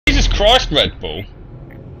Christ, Red Bull.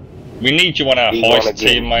 We need you on our heist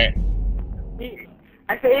team, mate.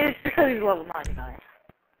 I say it's because he's level 99.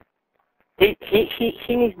 He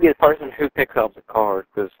needs to be the person who picks up the cars,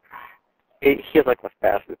 because he has like the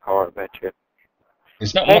fastest car, I bet you.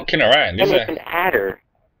 He's not mucking around, is he? And it's an adder.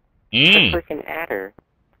 It's a freaking adder.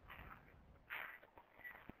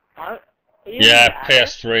 Yeah,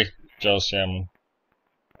 PS3. Just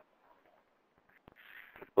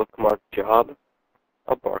Bookmark job.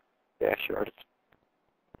 I'll bark. Yeah, sure. Just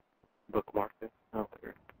bookmark it. Oh,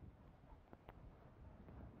 weird.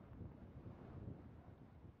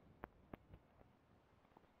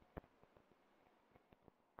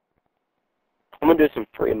 I'm gonna do some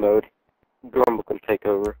free mode. Grumble can take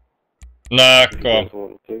over. Nah, go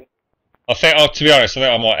on. I think, to be honest, I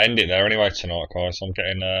think I might end it there anyway tonight, guys. I'm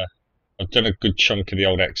getting, I've done a good chunk of the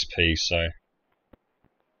old XP, so.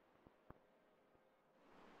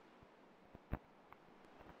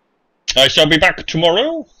 I shall be back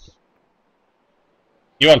tomorrow.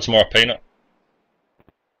 You on tomorrow, Peanut?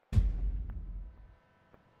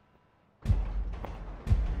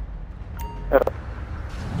 I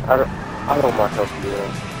don't mind helping you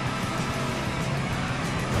out.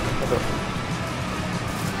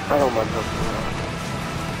 I don't mind helping you out.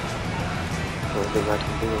 Only thing I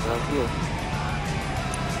can do is out here.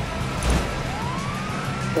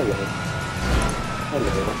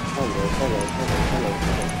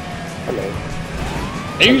 Hello.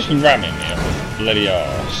 Who's ramming me up the bloody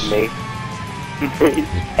arse? Me.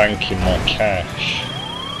 He's banking my cash.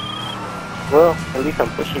 Well, at least I'm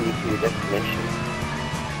pushing you to your destination.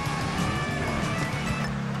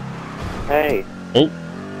 Hey. Oh.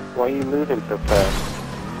 Why are you moving so fast?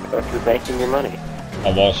 After banking your money.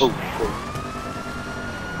 I was. Oh, shit.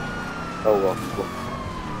 Oh, well.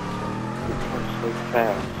 You're going so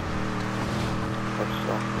fast. That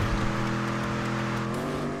sucks.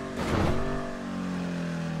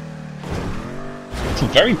 It's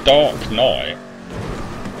a very dark night.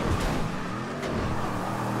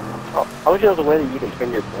 Oh, I was just whether you can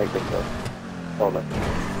turn your brightness up. Oh, no.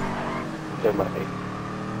 There might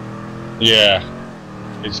be. Yeah.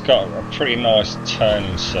 It's got a pretty nice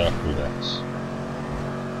turning circle, this.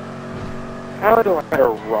 How do I get a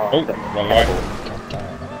rock? Oh, wrong way. God damn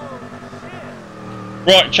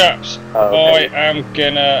it. Right, chaps. Okay. I am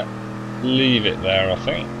gonna leave it there, I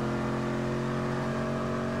think.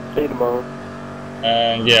 See you tomorrow.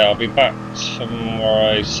 And yeah, I'll be back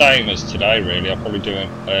tomorrow, same as today really. I'll probably do an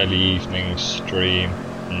early evening stream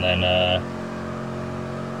and then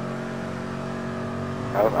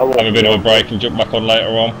have a bit of a break and jump back on later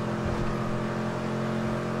on.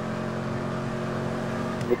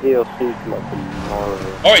 The DLC come up tomorrow.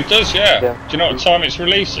 Oh, it does, yeah. Yeah. Do you know what time it's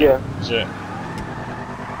releasing? Yeah. Is it?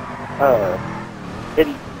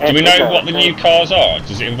 Do we know what the new cars are?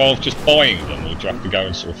 Does it involve just buying them, or do you have to go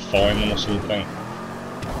and sort of find them or something?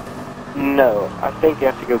 No, I think you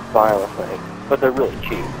have to go buy them, I think. But they're really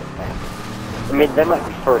cheap. I mean, they might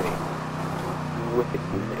be free. With it,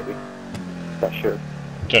 maybe. Not sure.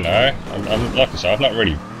 Don't know. I'm like I said, I've not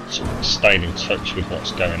really sort of stayed in touch with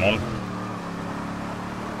what's going on.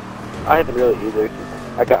 I haven't really either.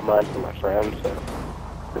 I got mine from my friend, so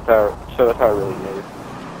that's how I really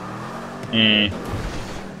knew.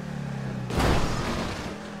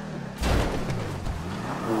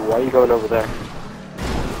 Why are you going over there?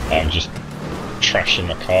 I'm just trashing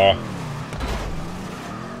my car.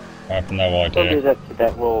 I have no idea. Don't do that to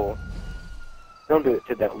that little. Don't do it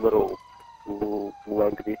to that little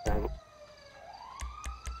rugby thing.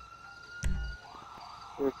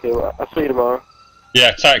 Okay, well, I'll see you tomorrow.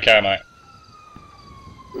 Yeah, take care, mate.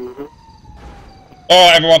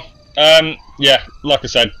 Alright, everyone. Yeah, like I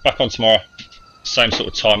said, back on tomorrow. Same sort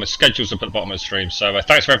of time. The schedule's up at the bottom of the stream. So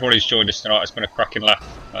thanks for everybody who's joined us tonight. It's been a cracking laugh.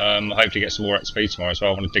 Hopefully get some more XP tomorrow as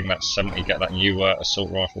well. I want to dig that 70, get that new assault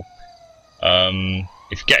rifle.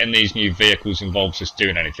 If getting these new vehicles involves us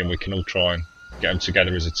doing anything, we can all try and get them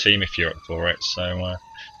together as a team if you're up for it. So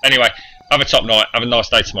anyway, have a top night. Have a nice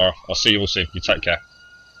day tomorrow. I'll see you all soon. You take care.